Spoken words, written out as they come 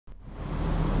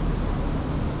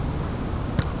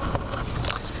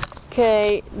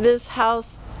Okay, this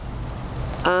house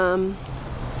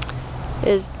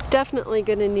is definitely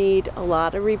going to need a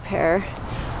lot of repair.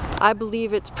 I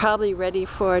believe it's probably ready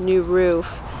for a new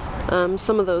roof.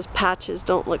 Some of those patches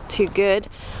don't look too good.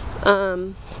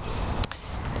 You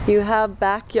have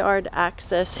backyard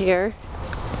access here.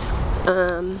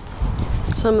 Some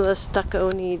of the stucco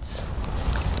needs,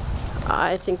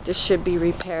 I think this should be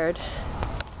repaired.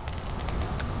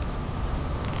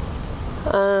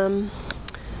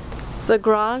 The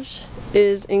garage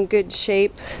is in good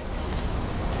shape.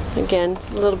 Again,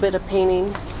 a little bit of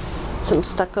painting, some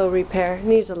stucco repair.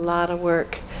 Needs a lot of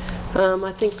work.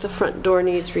 I think the front door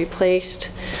needs replaced.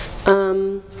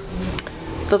 The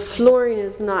flooring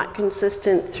is not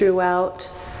consistent throughout.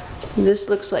 This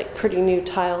looks like pretty new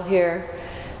tile here.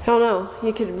 I don't know,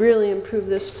 you could really improve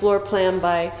this floor plan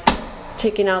by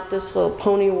taking out this little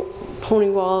pony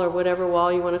wall or whatever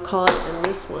wall you want to call it, and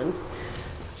this one.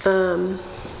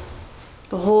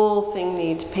 The whole thing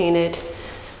needs painted.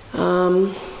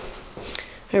 I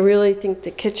really think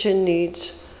the kitchen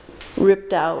needs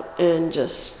ripped out and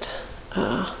just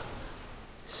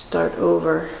start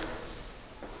over.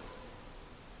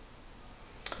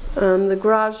 The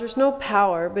garage, there's no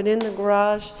power, but in the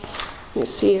garage, let me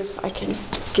see if I can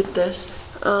get this.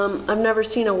 I've never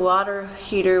seen a water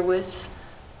heater with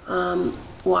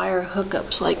wire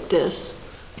hookups like this.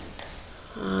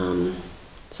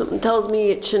 Something tells me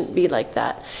it shouldn't be like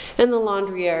that. And the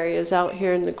laundry area is out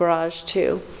here in the garage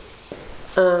too.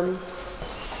 Like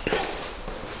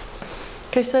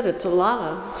I said, it's a lot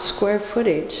of square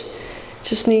footage.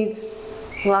 Just needs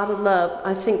a lot of love.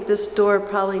 I think this door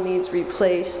probably needs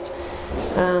replaced.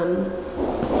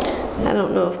 I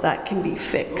don't know if that can be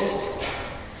fixed.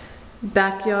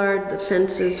 Backyard, the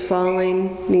fence is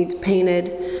falling, needs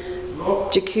painted.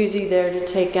 Jacuzzi there to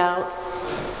take out.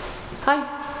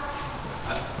 Hi.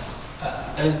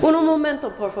 Uno momento,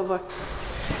 por favor.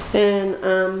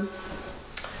 And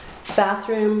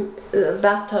bathroom, the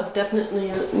bathtub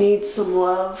definitely needs some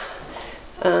love.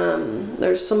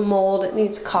 There's some mold, it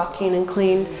needs caulking and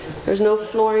cleaned. There's no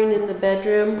flooring in the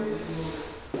bedroom.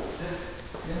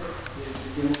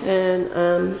 And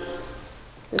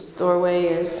this doorway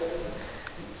is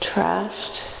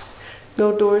trashed.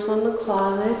 No doors on the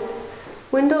closet.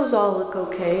 Windows all look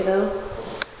okay though.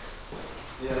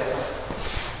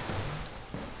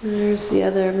 There's the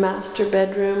other master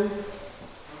bedroom.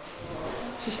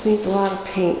 Just needs a lot of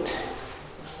paint,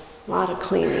 a lot of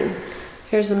cleaning.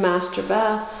 Here's the master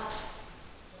bath.